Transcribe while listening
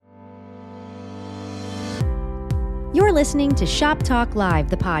You're listening to Shop Talk Live,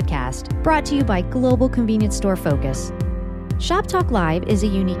 the podcast, brought to you by Global Convenience Store Focus. Shop Talk Live is a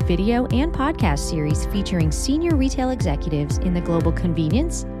unique video and podcast series featuring senior retail executives in the global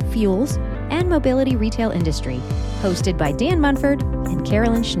convenience, fuels, and mobility retail industry, hosted by Dan Munford and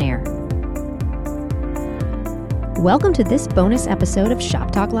Carolyn Schneer. Welcome to this bonus episode of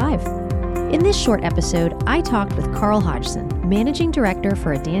Shop Talk Live. In this short episode, I talked with Carl Hodgson, Managing Director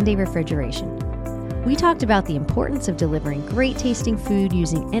for Adande Refrigeration. We talked about the importance of delivering great tasting food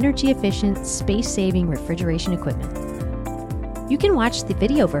using energy-efficient, space-saving refrigeration equipment. You can watch the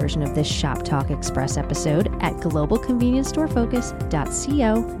video version of this Shop Talk Express episode at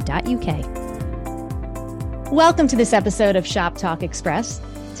globalconveniencestorefocus.co.uk. Welcome to this episode of Shop Talk Express.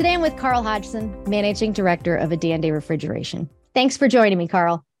 Today I'm with Carl Hodgson, Managing Director of Adande Refrigeration. Thanks for joining me,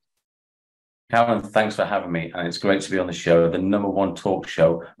 Carl. Carolyn, thanks for having me. And it's great to be on the show, the number one talk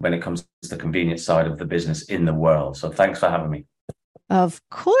show when it comes to the convenience side of the business in the world. So thanks for having me. Of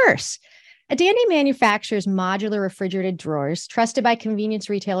course. Adande manufactures modular refrigerated drawers trusted by convenience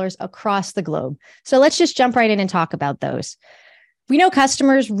retailers across the globe. So let's just jump right in and talk about those. We know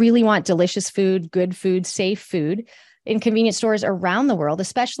customers really want delicious food, good food, safe food in convenience stores around the world,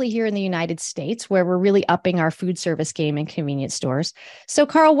 especially here in the United States, where we're really upping our food service game in convenience stores. So,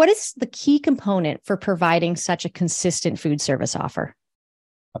 Carl, what is the key component for providing such a consistent food service offer?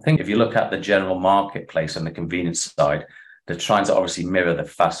 I think if you look at the general marketplace on the convenience side, they're trying to obviously mirror the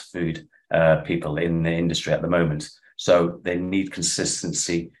fast food people in the industry at the moment. So they need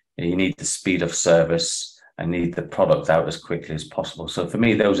consistency, you need the speed of service, and need the product out as quickly as possible. So for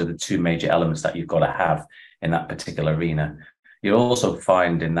me, those are the two major elements that you've got to have in that particular arena. You'll also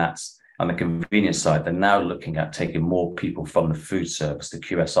find in that on the convenience side, they're now looking at taking more people from the food service, the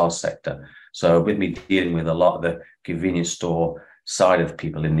QSR sector. So with me dealing with a lot of the convenience store side of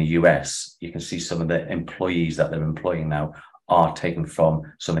people in the US, you can see some of the employees that they're employing now are taken from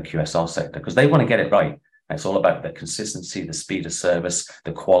some of the QSR sector because they want to get it right. It's all about the consistency, the speed of service,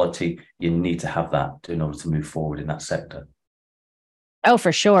 the quality. You need to have that in order to move forward in that sector. Oh,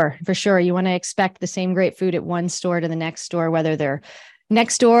 for sure. For sure. You want to expect the same great food at one store to the next store, whether they're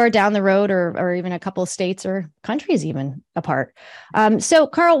next door, down the road, or even a couple of states or countries even apart. So,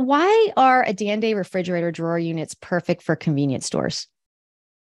 Carl, why are Adande refrigerator drawer units perfect for convenience stores?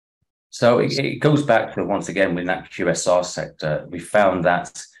 So it goes back to, once again, with that QSR sector, we found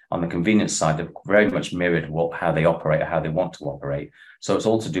that on the convenience side, they've very much mirrored how they operate, how they want to operate. So it's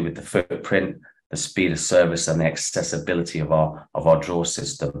all to do with the footprint, the speed of service, and the accessibility of our drawer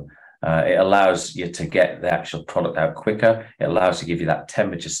system. It allows you to get the actual product out quicker. It allows to give you that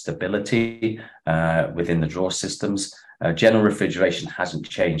temperature stability within the drawer systems. General refrigeration hasn't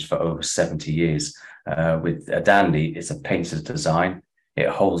changed for over 70 years. With Adande, it's a painted design. It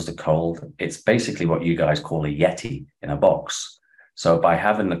holds the cold. It's basically what you guys call a Yeti in a box. So by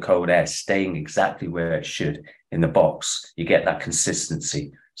having the cold air staying exactly where it should in the box, you get that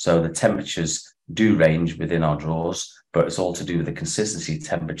consistency. So the temperatures do range within our drawers, but it's all to do with the consistency,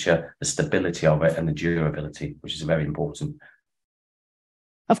 temperature, the stability of it, and the durability, which is very important.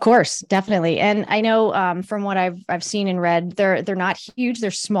 Of course, definitely. And I know from what I've seen and read, they're not huge,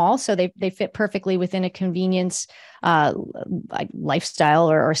 they're small, so they fit perfectly within a convenience like lifestyle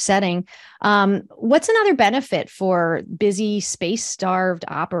or setting. What's another benefit for busy, space-starved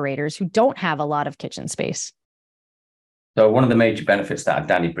operators who don't have a lot of kitchen space? So one of the major benefits that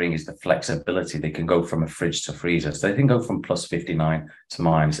Adande bring is the flexibility. They can go from a fridge to freezer. So they can go from plus 59 to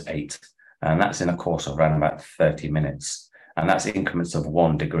 -8. And that's in a course of around about 30 minutes. And that's increments of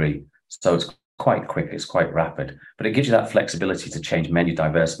 1 degree. So it's quite quick, it's quite rapid. But it gives you that flexibility to change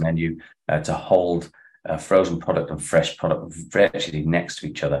diverse menu, to hold frozen product and fresh product virtually next to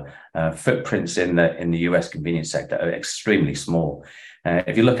each other. Footprints in the US convenience sector are extremely small.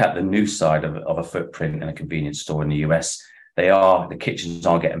 If you look at the new side of a footprint in a convenience store in the US, the kitchens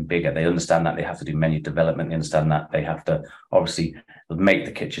are getting bigger. They understand that they have to do menu development. They understand that they have to obviously make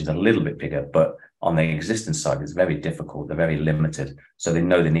the kitchens a little bit bigger, but on the existing side, it's very difficult. They're very limited. So they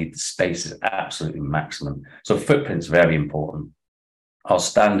know they need the space is absolutely maximum. So footprint's very important. Our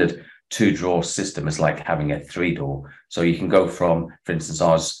standard 2-drawer system is like having a 3-door. So you can go from, for instance,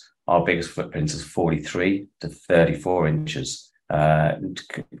 our biggest footprint is 43 to 34 inches.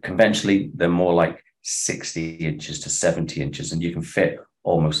 Conventionally, they're more like 60 inches to 70 inches, and you can fit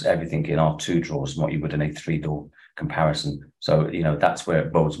almost everything in our 2 drawers and what you would in a 3-door comparison. So, that's where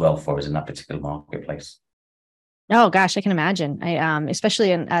it bodes well for us in that particular marketplace. Oh gosh, I can imagine.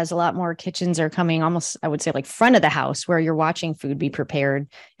 Especially as a lot more kitchens are coming almost, I would say, like front of the house where you're watching food be prepared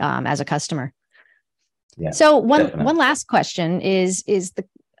as a customer. Yeah, so one last question is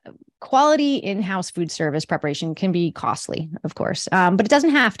quality in-house food service preparation can be costly, of course, but it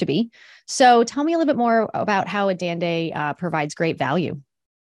doesn't have to be. So tell me a little bit more about how Adande provides great value.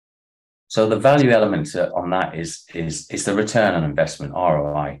 So the value element on that is the return on investment,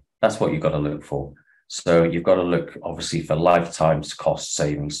 ROI. That's what you've got to look for. So you've got to look, obviously, for lifetime cost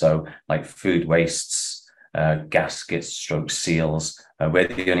savings. So like food wastes, gaskets, stroke seals. We're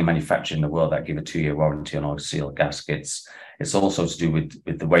the only manufacturer in the world that give a 2-year warranty on our seal gaskets. It's also to do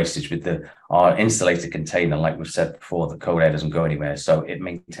with the wastage, with our insulated container. Like we've said before, the cold air doesn't go anywhere, so it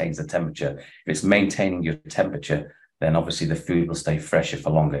maintains the temperature. If it's maintaining your temperature, then obviously the food will stay fresher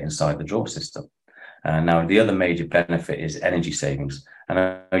for longer inside the drawer system. Now, the other major benefit is energy savings. And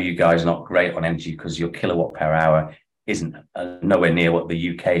I know you guys are not great on energy because your kilowatt per hour isn't nowhere near what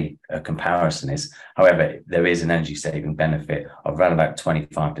the UK comparison is. However, there is an energy saving benefit of around about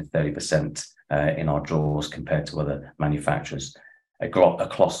 25 to 30% in our drawers compared to other manufacturers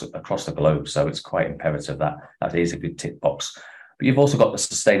across the globe. So it's quite imperative that is a good tick box. But you've also got the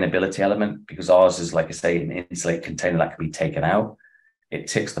sustainability element, because ours is, like I say, an insulated container that can be taken out. It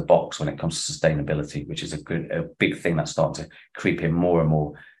ticks the box when it comes to sustainability, which is a big thing that's starting to creep in more and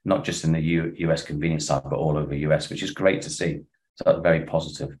more, not just in the US convenience side, but all over the US, which is great to see. So that's very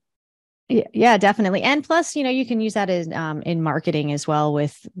positive. Yeah, definitely. And plus, you can use that as in marketing as well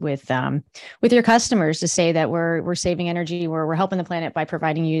with your customers to say that we're saving energy, we're helping the planet by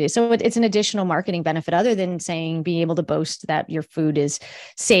providing you. So it's an additional marketing benefit other than saying being able to boast that your food is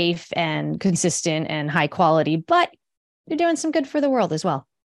safe and consistent and high quality, but you're doing some good for the world as well.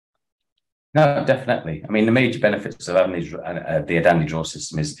 No, definitely. I mean, the major benefits of having the Adande drawer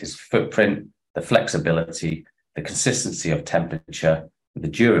system is footprint, the flexibility, the consistency of temperature, the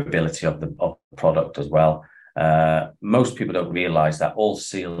durability of the product as well. Most people don't realize that all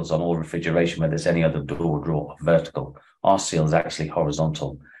seals on all refrigeration, whether it's any other door or drawer, are vertical. Our seal is actually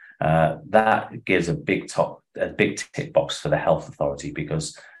horizontal. That gives a big tick box for the health authority,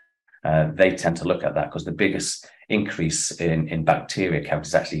 because they tend to look at that, because the biggest increase in bacteria count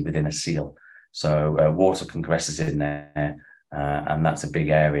is actually within a seal. So water congresses in there, and that's a big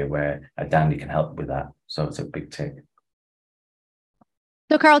area where Adande can help with that. So it's a big tick.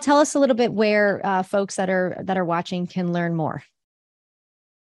 So, Carl, tell us a little bit where folks that are watching can learn more.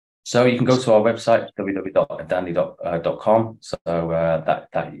 So you can go to our website, www.adande.com. So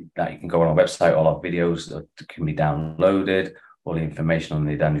that you can go on our website. All our videos can be downloaded. All the information on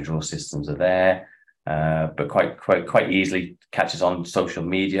the Adande drawer systems are there. But quite easily catch us on social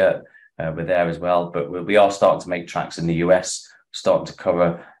media. We're there as well. But we are starting to make tracks in the US, starting to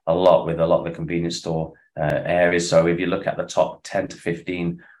cover a lot with a lot of the convenience store areas. So if you look at the top 10 to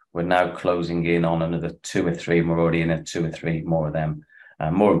 15, we're now closing in on another 2 or 3. And we're already in 2 or 3 more of them.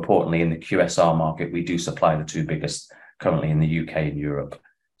 More importantly, in the QSR market, we do supply the 2 biggest currently in the UK and Europe.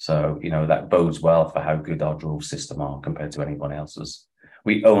 So, that bodes well for how good our drawer system are compared to anyone else's.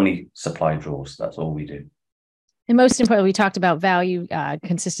 We only supply drawers. That's all we do. And most importantly, we talked about value,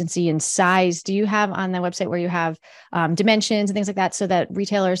 consistency, and size. Do you have on the website where you have dimensions and things like that, so that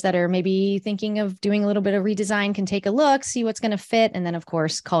retailers that are maybe thinking of doing a little bit of redesign can take a look, see what's going to fit, and then, of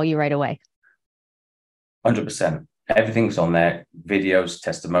course, call you right away? 100%. Everything's on there. Videos,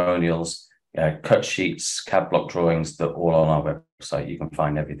 testimonials, cut sheets, CAD block drawings, they're all on our website. You can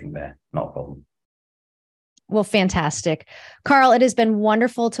find everything there. Not a problem. Well, fantastic. Carl, it has been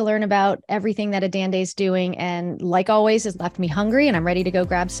wonderful to learn about everything that Adande is doing. And like always, has left me hungry, and I'm ready to go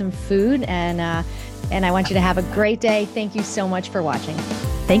grab some food. And I want you to have a great day. Thank you so much for watching.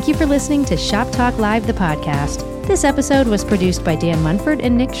 Thank you for listening to Shop Talk Live, the podcast. This episode was produced by Dan Munford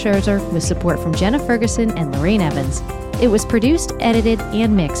and Nick Scherzer with support from Jenna Ferguson and Lorraine Evans. It was produced, edited,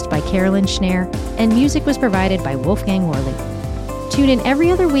 and mixed by Carolyn Schneer, and music was provided by Wolfgang Worley. Tune in every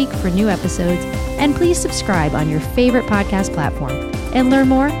other week for new episodes, and please subscribe on your favorite podcast platform and learn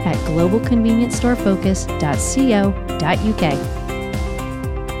more at globalconveniencestorefocus.co.uk.